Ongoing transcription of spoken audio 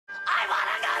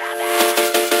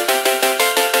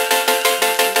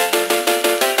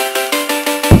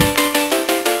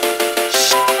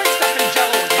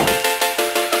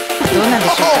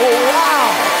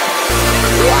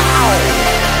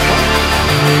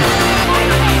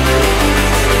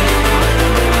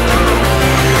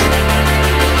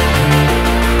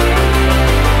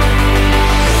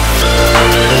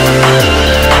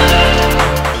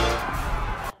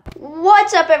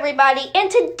everybody. In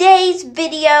today's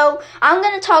video, I'm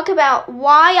going to talk about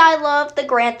why I love the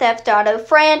Grand Theft Auto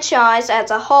franchise as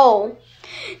a whole.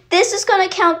 This is going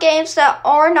to count games that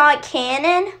are not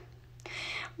canon,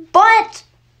 but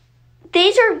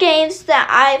these are games that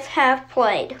I have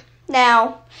played.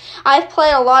 Now, I've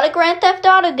played a lot of Grand Theft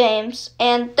Auto games,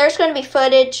 and there's going to be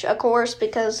footage, of course,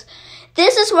 because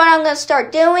this is what I'm going to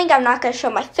start doing. I'm not going to show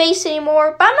my face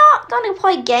anymore, but I'm not going to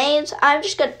play games. I'm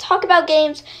just going to talk about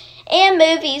games and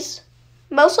movies,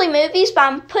 mostly movies, but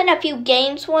I'm putting a few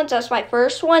games ones as my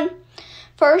first ones,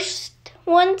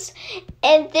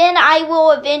 and then I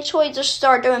will eventually just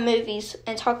start doing movies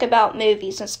and talk about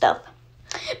movies and stuff.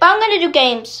 But I'm going to do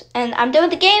games, and I'm doing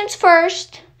the games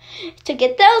first to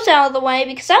get those out of the way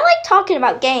because I like talking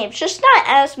about games, just not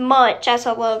as much as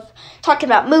I love talking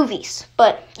about movies,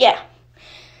 but yeah.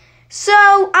 So,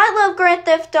 I love Grand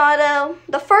Theft Auto.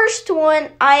 The first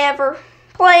one I ever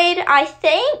played, I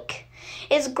think,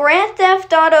 is Grand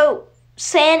Theft Auto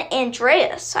San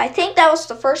Andreas. I think that was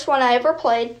the first one I ever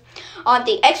played on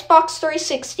the Xbox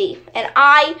 360, and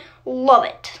I love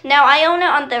it. Now, I own it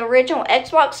on the original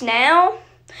Xbox now,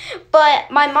 but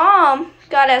my mom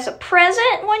got it as a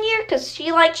present one year because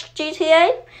she likes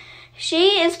GTA.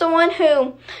 She is the one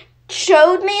who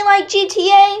showed me like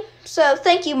GTA, so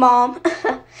thank you, Mom.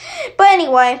 But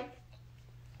anyway,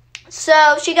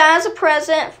 so she got it as a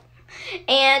present,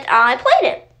 and I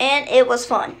played it, and it was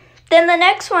fun. Then the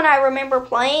next one I remember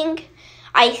playing,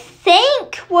 I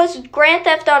think, was Grand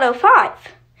Theft Auto 5,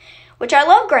 which I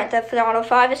love Grand Theft Auto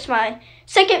 5. It's my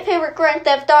second favorite Grand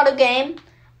Theft Auto game,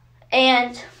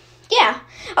 and yeah,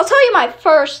 I'll tell you my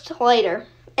first later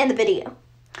in the video.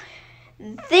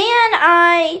 Then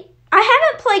I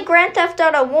haven't played Grand Theft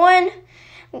Auto 1,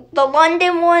 the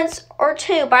London ones, or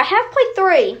 2, but I have played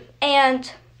 3,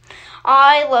 and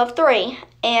I love 3,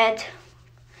 and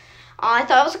I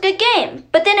thought it was a good game,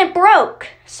 but then it broke,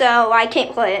 so I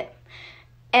can't play it.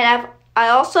 And I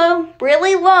also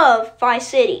really love Vice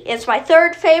City. It's my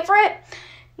third favorite,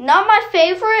 not my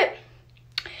favorite,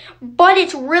 but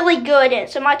it's really good, and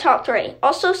it's in my top 3.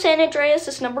 Also, San Andreas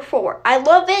is number 4. I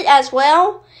love it as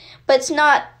well, but it's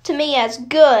not, to me, as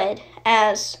good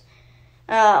as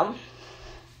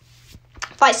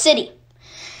Vice City.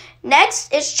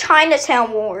 Next is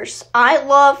Chinatown Wars. I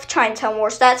love Chinatown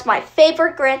Wars. That's my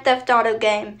favorite Grand Theft Auto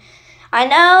game. I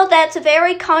know that's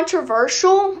very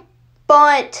controversial,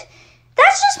 but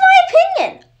that's just my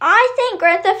opinion. I think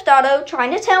Grand Theft Auto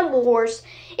Chinatown Wars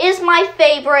is my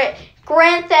favorite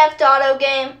Grand Theft Auto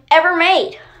game ever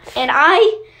made. And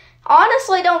I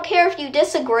honestly don't care if you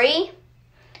disagree.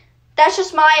 That's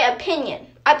just my opinion.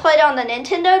 I played it on the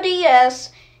Nintendo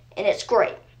DS, and it's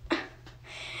great.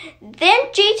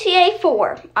 Then GTA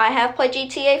 4. I have played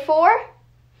GTA 4.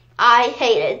 I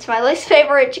hate it. It's my least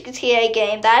favorite GTA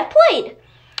game that I've played.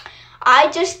 I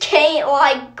just can't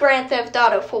like Grand Theft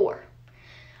Auto 4.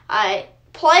 I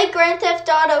played Grand Theft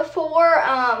Auto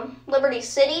 4 Liberty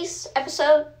Cities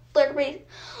episode.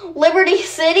 Liberty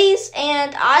Cities,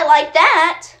 and I like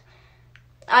that.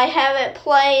 I haven't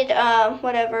played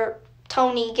whatever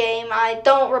Tony game. I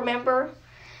don't remember.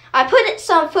 I put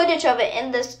some footage of it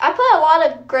in this. I put a lot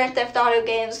of Grand Theft Auto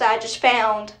games that I just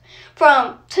found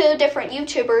from 2 different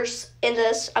YouTubers in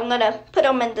this. I'm going to put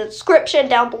them in the description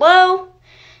down below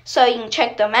so you can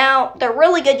check them out. They're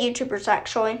really good YouTubers,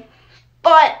 actually.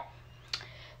 But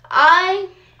I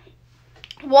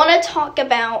want to talk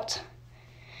about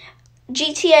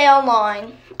GTA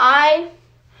Online. I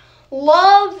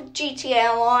love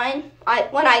GTA Online.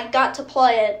 When I got to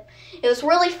play it, it was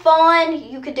really fun.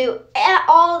 You could do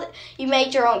you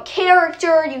made your own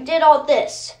character. You did all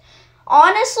this.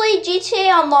 Honestly, GTA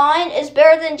Online is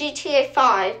better than GTA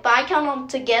 5, but I count them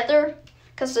together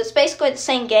because it's basically the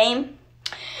same game.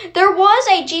 There was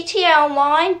a GTA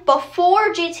Online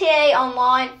before GTA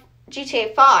Online,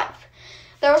 GTA 5.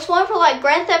 There was one for like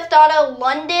Grand Theft Auto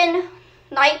London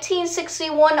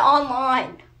 1961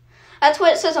 Online. That's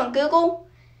what it says on Google.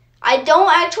 I don't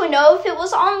actually know if it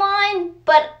was online,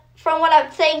 but from what I'm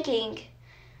thinking,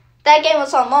 that game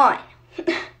was online.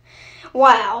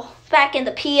 Wow, back in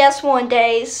the PS1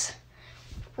 days.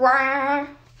 And I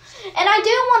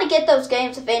do want to get those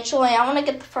games eventually. I want to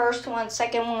get the first one,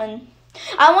 second one.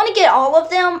 I want to get all of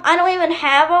them. I don't even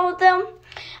have all of them.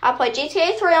 I played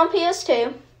GTA 3 on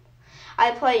PS2.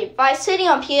 I played Vice City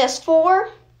on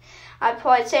PS4. I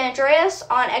played San Andreas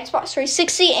on Xbox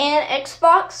 360 and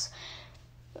Xbox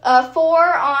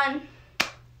 4 on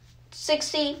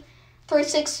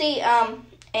 360,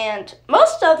 and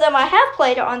most of them I have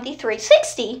played on the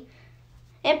 360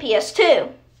 and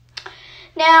PS2.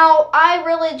 Now, I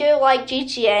really do like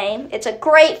GTA. It's a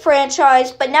great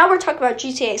franchise, but now we're talking about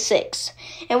GTA 6.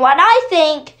 And what I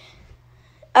think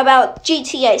about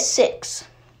GTA 6.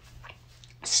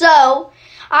 So,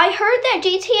 I heard that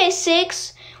GTA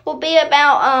 6 will be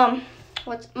about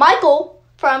Michael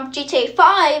from GTA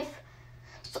 5,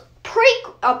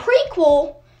 a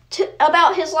prequel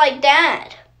about his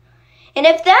dad. And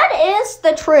if that is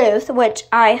the truth, which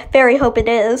I very hope it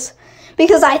is,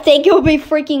 because I think it'll be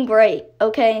freaking great,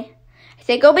 okay? I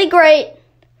think it'll be great.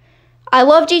 I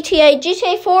love GTA.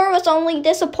 GTA 4 was only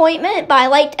disappointment, but I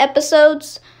liked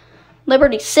episodes,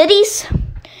 Liberty Cities.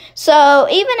 So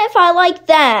even if I like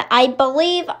that, I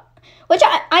believe, which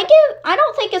I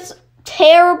don't think it's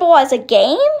terrible as a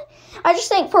game. I just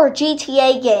think for a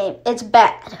GTA game, it's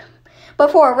bad.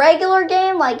 But for a regular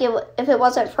game, if it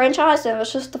wasn't franchised and it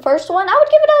was just the first one, I would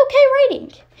give it an okay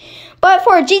rating. But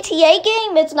for a GTA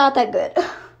game, it's not that good.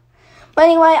 But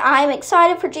anyway, I'm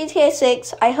excited for GTA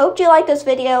 6. I hope you like this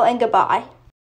video, and goodbye.